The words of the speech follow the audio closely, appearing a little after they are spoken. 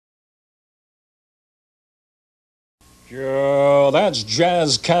Sure, that's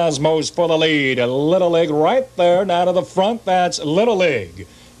Jazz Cosmos for the lead. Little League right there, now to the front. That's Little League.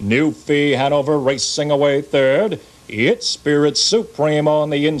 New Fee Hanover racing away third. It's Spirit Supreme on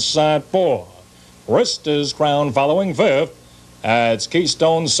the inside fourth. Rista's Crown following fifth. It's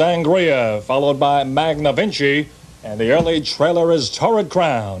Keystone Sangria, followed by Magna Vinci. And the early trailer is Torrid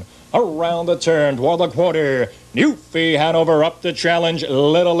Crown. Around the turn toward the quarter. New Fee Hanover up to challenge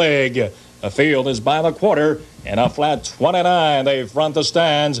Little League. The field is by the quarter. In a flat 29, they front the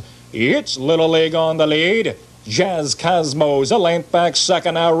stands. It's Little League on the lead. Jazz Cosmos a length back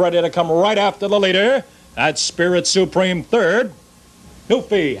second, now ready to come right after the leader. That's Spirit Supreme third. New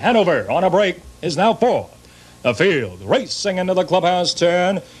Fee Hanover on a break is now fourth. The field racing into the clubhouse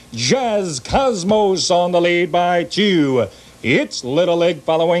turn. Jazz Cosmos on the lead by 2. It's Little League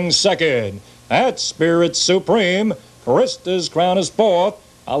following second. That's Spirit Supreme. Rista's Crown is fourth,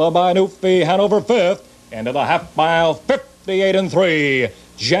 followed by New Fee Hanover fifth. Into the half mile, 58 3.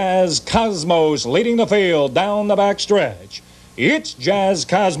 Jazz Cosmos leading the field down the back stretch. It's Jazz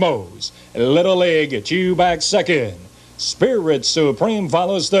Cosmos. Little League 2 back second. Spirit Supreme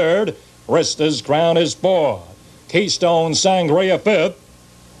follows third. Rista's Crown is fourth. Keystone Sangria fifth.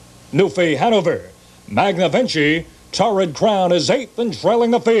 New Fee Hanover. Magna Vinci. Torrid Crown is eighth and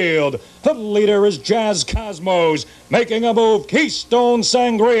trailing the field. The leader is Jazz Cosmos, making a move. Keystone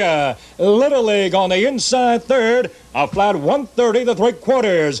Sangria. Little League on the inside third. A flat 130 to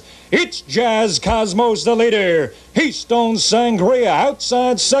 3/4. It's Jazz Cosmos the leader. Keystone Sangria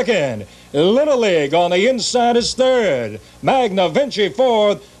outside second. Little League on the inside is third. Magna Vinci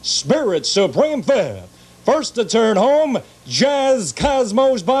fourth. Spirit Supreme fifth. First to turn home, Jazz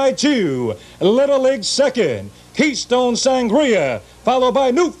Cosmos by 2. Little League second. Keystone Sangria, followed by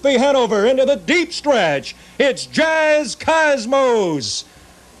New Fee Hanover into the deep stretch. It's Jazz Cosmos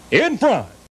in front.